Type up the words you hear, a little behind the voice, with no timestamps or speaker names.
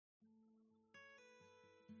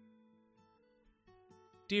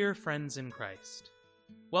Dear friends in Christ,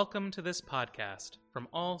 welcome to this podcast from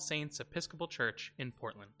All Saints Episcopal Church in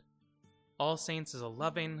Portland. All Saints is a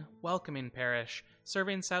loving, welcoming parish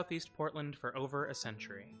serving Southeast Portland for over a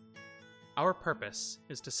century. Our purpose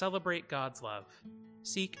is to celebrate God's love,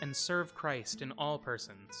 seek and serve Christ in all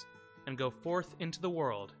persons, and go forth into the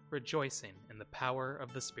world rejoicing in the power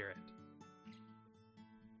of the Spirit.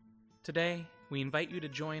 Today, we invite you to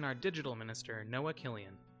join our digital minister, Noah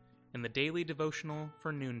Kilian, in the daily devotional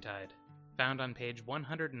for Noontide, found on page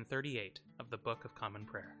 138 of the Book of Common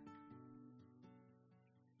Prayer.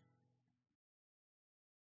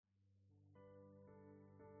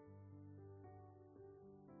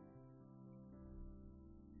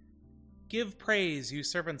 Give praise, you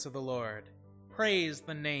servants of the Lord. Praise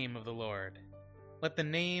the name of the Lord. Let the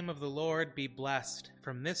name of the Lord be blessed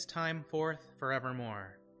from this time forth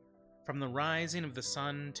forevermore. From the rising of the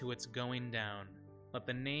sun to its going down, let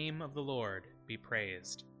the name of the Lord be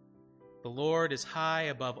praised. The Lord is high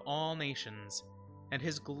above all nations, and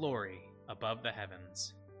his glory above the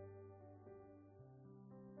heavens.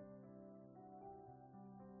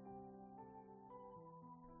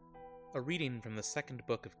 A reading from the second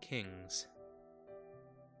book of Kings.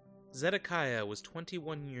 Zedekiah was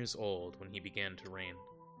 21 years old when he began to reign.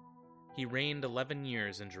 He reigned 11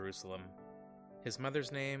 years in Jerusalem. His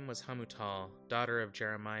mother's name was Hamutal, daughter of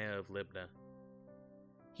Jeremiah of Libnah.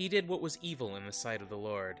 He did what was evil in the sight of the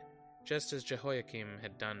Lord, just as Jehoiakim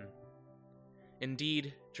had done.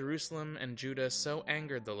 Indeed, Jerusalem and Judah so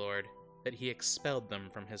angered the Lord that he expelled them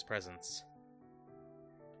from his presence.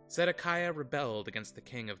 Zedekiah rebelled against the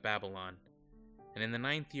king of Babylon, and in the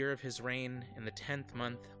 9th year of his reign, in the 10th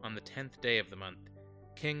month, on the 10th day of the month,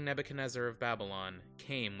 King Nebuchadnezzar of Babylon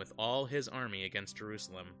came with all his army against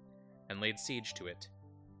Jerusalem, and laid siege to it.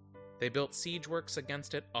 They built siege works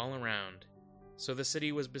against it all around, so the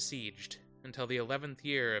city was besieged until the 11th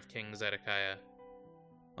year of King Zedekiah.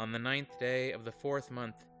 On the 9th day of the 4th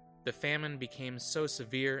month, the famine became so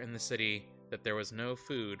severe in the city that there was no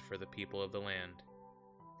food for the people of the land.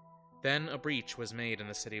 Then a breach was made in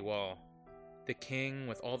the city wall. The king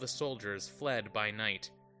with all the soldiers fled by night,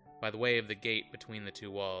 by the way of the gate between the two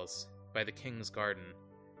walls, by the king's garden,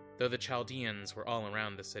 though the Chaldeans were all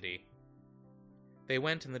around the city. They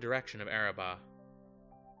went in the direction of Arabah.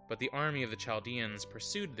 But the army of the Chaldeans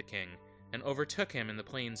pursued the king and overtook him in the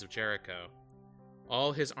plains of Jericho.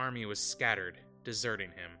 All his army was scattered, deserting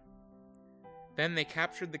him. Then they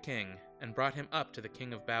captured the king and brought him up to the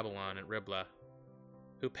king of Babylon at Riblah,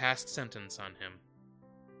 who passed sentence on him.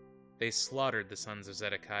 They slaughtered the sons of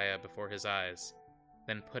Zedekiah before his eyes,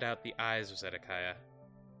 then put out the eyes of Zedekiah.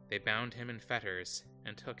 They bound him in fetters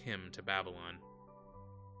and took him to Babylon.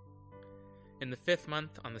 In the 5th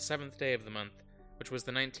month, on the 7th day of the month, which was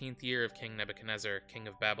the 19th year of King Nebuchadnezzar, king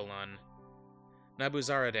of Babylon,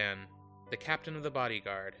 Nebuzaradan, the captain of the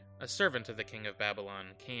bodyguard, a servant of the king of Babylon,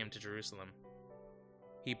 came to Jerusalem.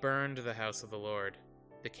 He burned the house of the Lord,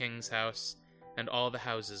 the king's house, and all the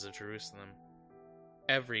houses of Jerusalem.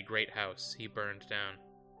 Every great house he burned down.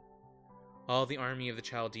 All the army of the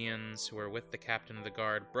Chaldeans who were with the captain of the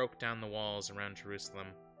guard broke down the walls around Jerusalem.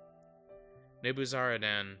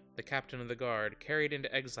 Nebuzaradan, the captain of the guard, carried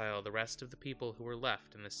into exile the rest of the people who were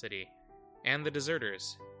left in the city, and the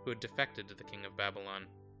deserters who had defected to the king of Babylon,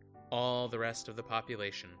 all the rest of the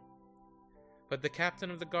population. But the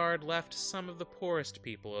captain of the guard left some of the poorest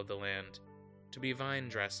people of the land to be vine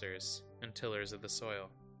dressers and tillers of the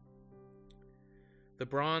soil. The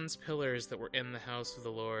bronze pillars that were in the house of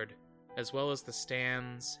the Lord, as well as the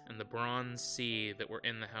stands and the bronze sea that were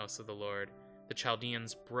in the house of the Lord, the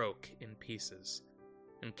Chaldeans broke in pieces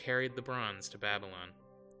and carried the bronze to Babylon.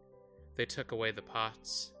 They took away the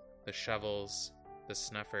pots, the shovels, the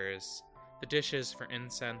snuffers, the dishes for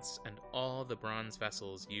incense, and all the bronze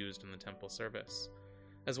vessels used in the temple service,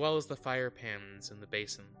 as well as the fire pans and the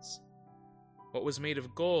basins. What was made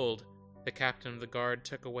of gold, the captain of the guard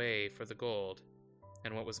took away for the gold,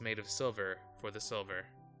 and what was made of silver for the silver.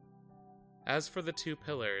 As for the 2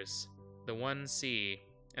 pillars, the one sea,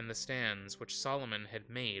 and the stands which Solomon had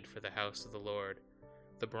made for the house of the Lord,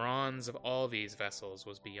 the bronze of all these vessels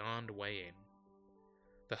was beyond weighing.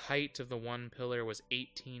 The height of the one pillar was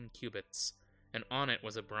 18 cubits, and on it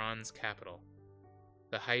was a bronze capital.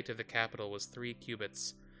 The height of the capital was 3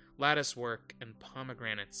 cubits. Lattice work and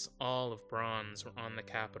pomegranates, all of bronze, were on the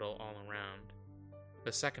capital all around.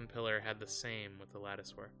 The second pillar had the same with the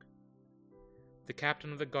lattice work. The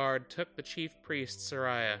captain of the guard took the chief priest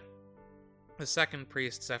Sariah, the second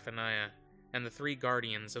priest Zephaniah, and the 3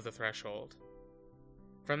 guardians of the threshold.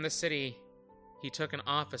 From the city he took an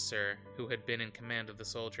officer who had been in command of the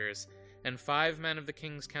soldiers, and 5 men of the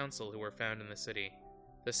king's council who were found in the city,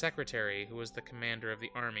 the secretary, who was the commander of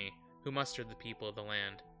the army, who mustered the people of the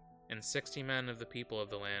land, and 60 men of the people of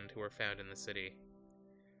the land who were found in the city.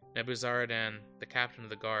 Nebuzaradan, the captain of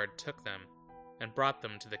the guard, took them, and brought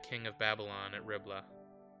them to the king of Babylon at Riblah.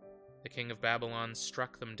 The king of Babylon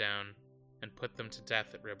struck them down, and put them to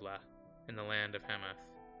death at Riblah, in the land of Hamath.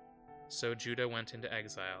 So Judah went into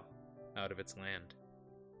exile out of its land.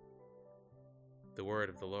 The word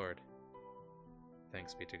of the Lord.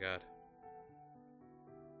 Thanks be to God.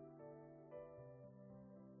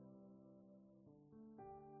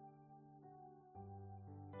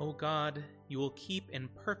 O God, you will keep in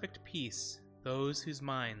perfect peace those whose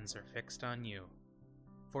minds are fixed on you.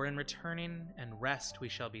 For in returning and rest we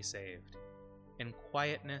shall be saved. In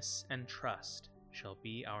quietness and trust shall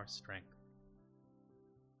be our strength.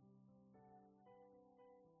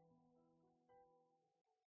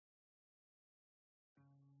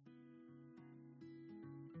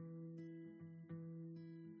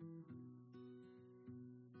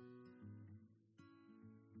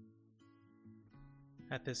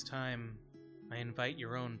 At this time, I invite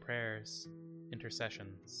your own prayers,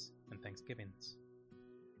 intercessions, and thanksgivings.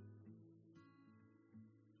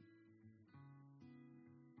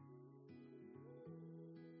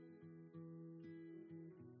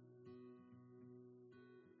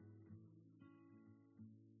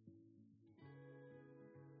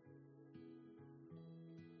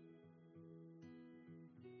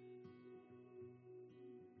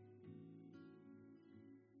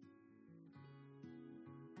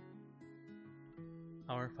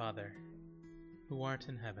 Our Father, who art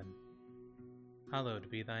in heaven, hallowed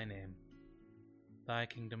be thy name. Thy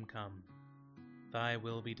kingdom come, thy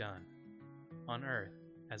will be done, on earth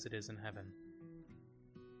as it is in heaven.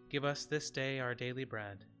 Give us this day our daily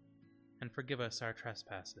bread, and forgive us our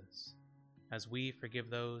trespasses, as we forgive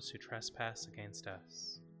those who trespass against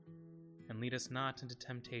us. And lead us not into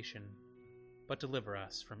temptation, but deliver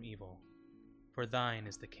us from evil. For thine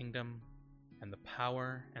is the kingdom, and the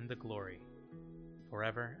power, and the glory,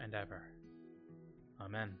 forever and ever.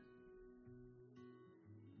 Amen.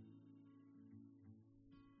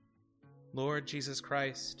 Lord Jesus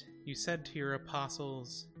Christ, you said to your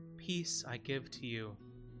apostles, "Peace I give to you,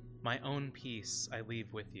 my own peace I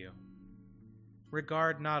leave with you."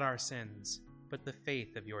 Regard not our sins, but the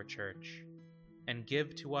faith of your church, and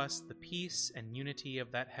give to us the peace and unity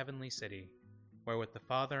of that heavenly city, where with the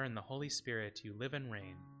Father and the Holy Spirit you live and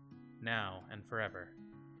reign, now and forever.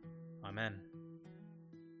 Amen.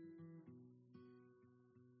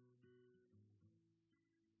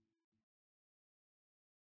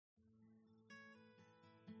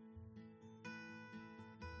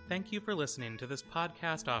 Thank you for listening to this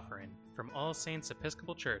podcast offering from All Saints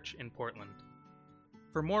Episcopal Church in Portland.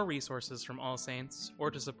 For more resources from All Saints,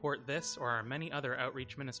 or to support this or our many other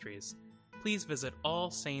outreach ministries, please visit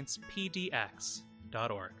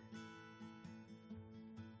allsaintspdx.org.